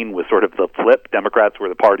 2018 was sort of the flip. Democrats were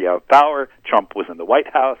the party out of power. Trump was in the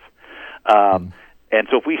White House. And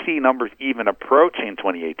so if we see numbers even approaching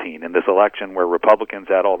 2018 in this election where Republicans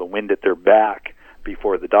had all the wind at their back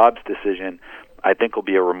before the Dobbs decision, I think will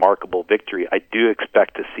be a remarkable victory. I do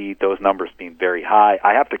expect to see those numbers being very high.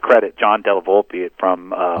 I have to credit John Della Volpe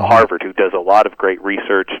from Harvard, who does a lot of great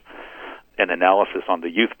research and analysis on the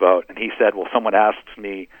youth vote. And he said, well, someone asks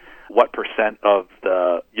me, what percent of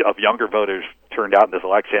younger voters turned out in this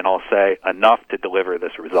election, I'll say enough to deliver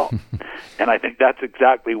this result. And I think that's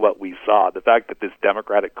exactly what we saw. The fact that this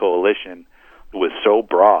Democratic coalition was so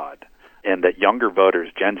broad and that younger voters,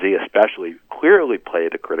 Gen Z especially, clearly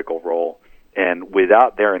played a critical role. And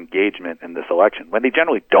without their engagement in this election, when they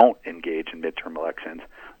generally don't engage in midterm elections,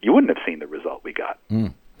 you wouldn't have seen the result we got.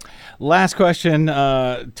 Last question,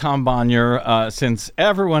 Tom Bonier. Since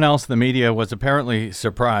everyone else in the media was apparently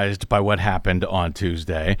surprised by what happened on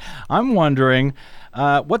Tuesday, I'm wondering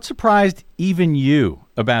what surprised even you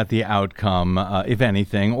about the outcome, if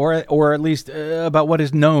anything, or at least about what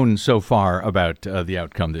is known so far about the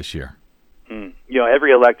outcome this year?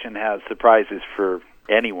 Every election has surprises for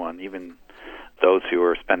anyone, even those who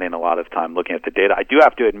are spending a lot of time looking at the data. I do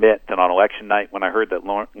have to admit that on election night, when I heard that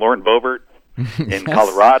Lauren Boebert in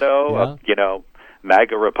Colorado,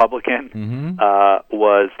 MAGA Republican,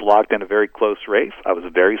 was locked in a very close race, I was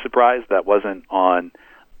very surprised. That wasn't on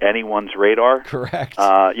anyone's radar. Correct.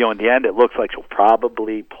 In the end, it looks like she'll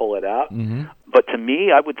probably pull it out. But to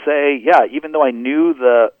me, I would say, even though I knew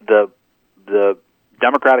the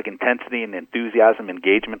Democratic intensity and enthusiasm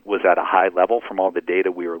engagement was at a high level from all the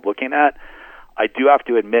data we were looking at, I do have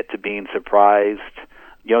to admit to being surprised,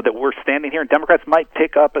 that we're standing here and Democrats might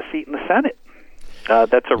pick up a seat in the Senate.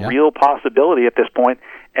 That's a real possibility at this point,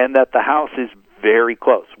 and that the House is very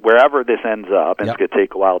close. Wherever this ends up, and it's going to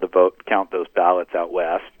take a while to count those ballots out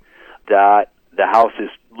west, that the House is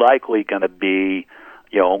likely going to be,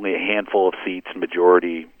 only a handful of seats,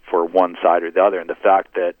 majority for one side or the other. And the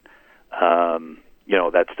fact that,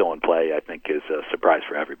 that's still in play, I think, is a surprise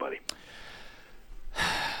for everybody.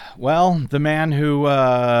 Well, the man who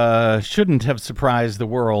shouldn't have surprised the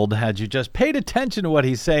world, had you just paid attention to what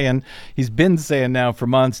he's saying, he's been saying now for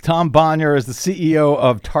months. Tom Bonier is the CEO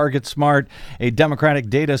of Target Smart, a Democratic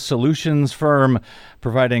data solutions firm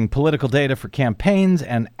providing political data for campaigns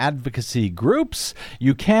and advocacy groups.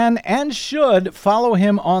 You can and should follow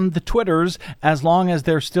him on the Twitters, as long as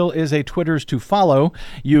there still is a Twitters to follow.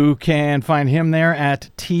 You can find him there at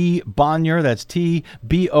T Bonier, that's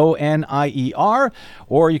TBONIER,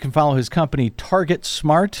 or you can follow his company Target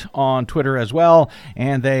Smart on Twitter as well,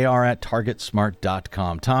 and they are at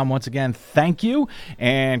targetsmart.com. Tom, once again, thank you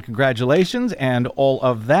and congratulations and all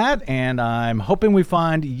of that, and I'm hoping we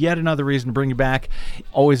find yet another reason to bring you back.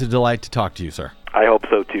 Always a delight to talk to you, sir. I hope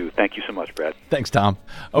so, too. Thank you so much, Brad. Thanks, Tom.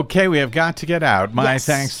 Okay, we have got to get out. My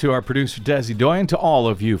thanks to our producer, Desi Doyen, to all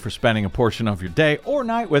of you for spending a portion of your day or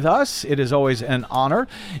night with us. It is always an honor.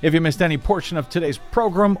 If you missed any portion of today's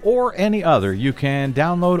program or any other, you can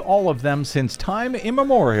download all of them since time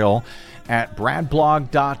immemorial at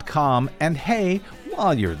bradblog.com. And hey,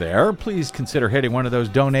 while you're there, please consider hitting one of those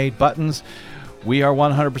donate buttons. We are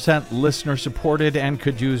 100% listener supported and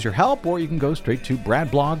could use your help, or you can go straight to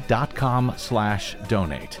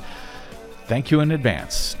bradblog.com/donate. Thank you in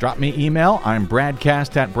advance. Drop me email. I'm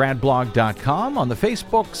bradcast@bradblog.com. On the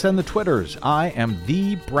Facebooks and the Twitters, I am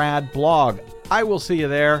the Brad Blog. I will see you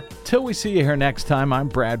there. Till we see you here next time, I'm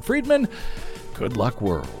Brad Friedman. Good luck,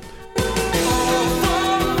 world.